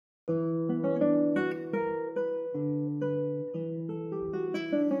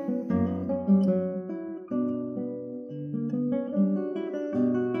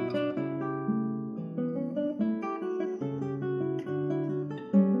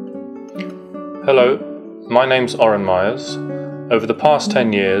Hello, my name's Oren Myers. Over the past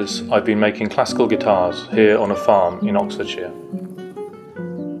 10 years, I've been making classical guitars here on a farm in Oxfordshire.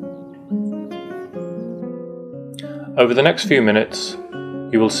 Over the next few minutes,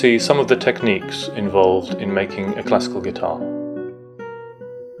 you will see some of the techniques involved in making a classical guitar.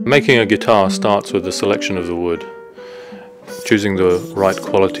 Making a guitar starts with the selection of the wood. Choosing the right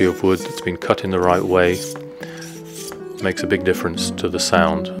quality of wood that's been cut in the right way makes a big difference to the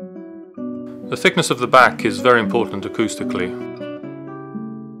sound. The thickness of the back is very important acoustically.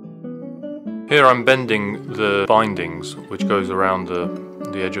 Here I'm bending the bindings which goes around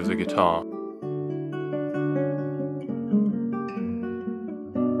the edge of the guitar.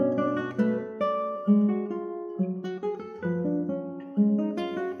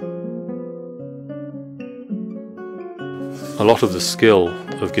 A lot of the skill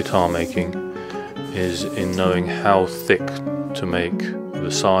of guitar making is in knowing how thick to make the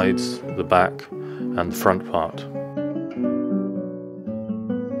sides, the back and the front part.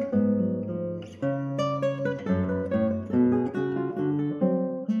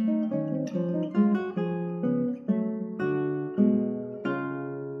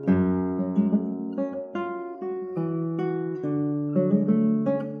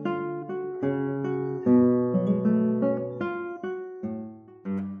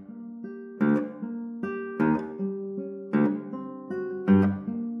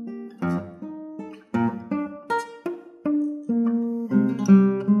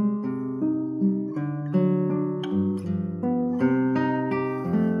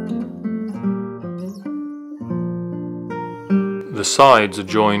 The sides are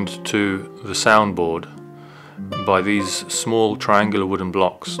joined to the soundboard by these small triangular wooden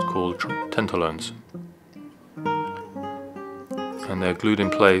blocks called tentalons, and they're glued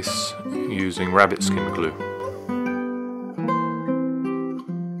in place using rabbit skin glue.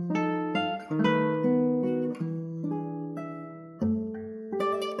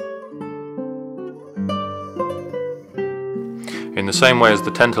 In the same way as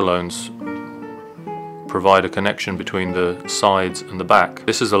the tentalons provide a connection between the sides and the back,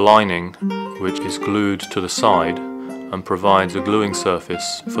 this is a lining which is glued to the side and provides a gluing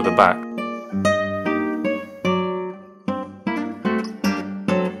surface for the back.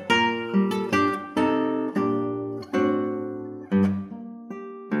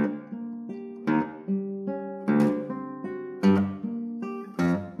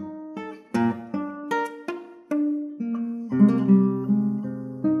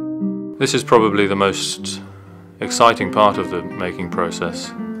 This is probably the most exciting part of the making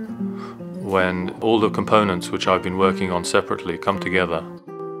process, when all the components which I've been working on separately come together.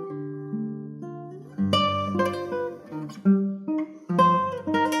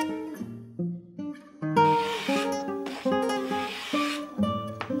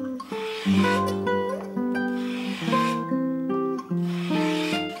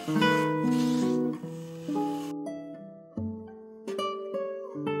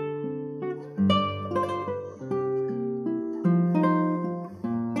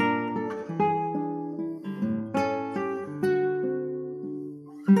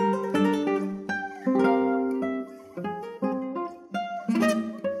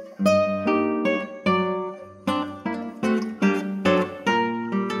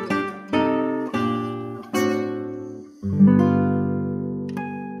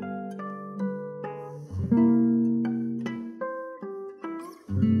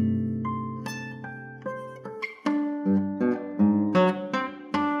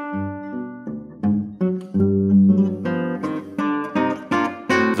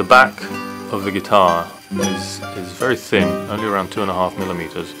 The back of the guitar is very thin, only around 2.5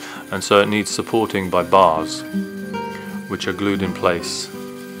 millimeters, and so it needs supporting by bars which are glued in place.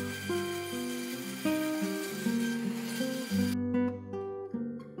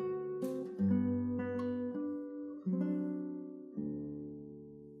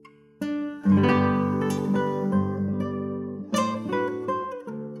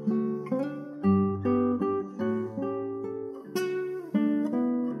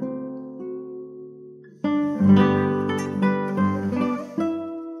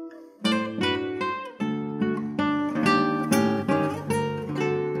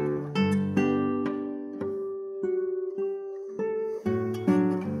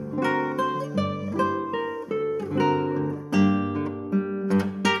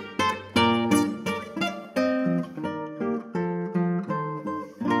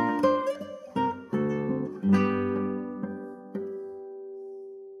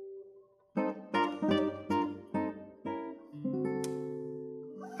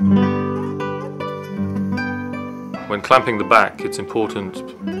 When clamping the back, it's important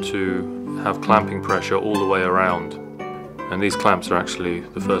to have clamping pressure all the way around, and these clamps are actually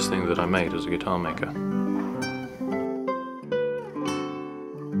the first thing that I made as a guitar maker.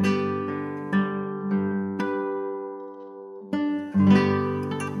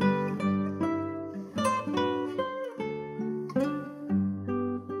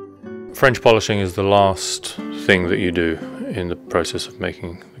 French polishing is the last thing that you do in the process of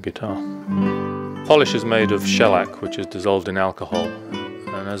making the guitar. Polish is made of shellac, which is dissolved in alcohol,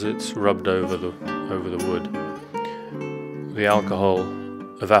 and as it's rubbed over the wood, the alcohol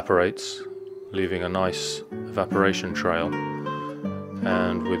evaporates, leaving a nice evaporation trail,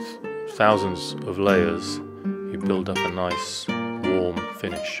 and with thousands of layers you build up a nice warm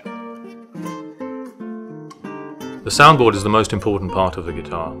finish. The soundboard is the most important part of the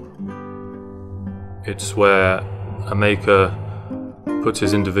guitar. It's where a maker puts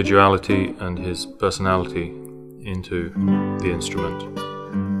his individuality and his personality into the instrument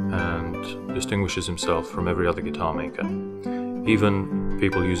and distinguishes himself from every other guitar maker, even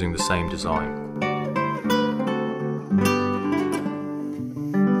people using the same design.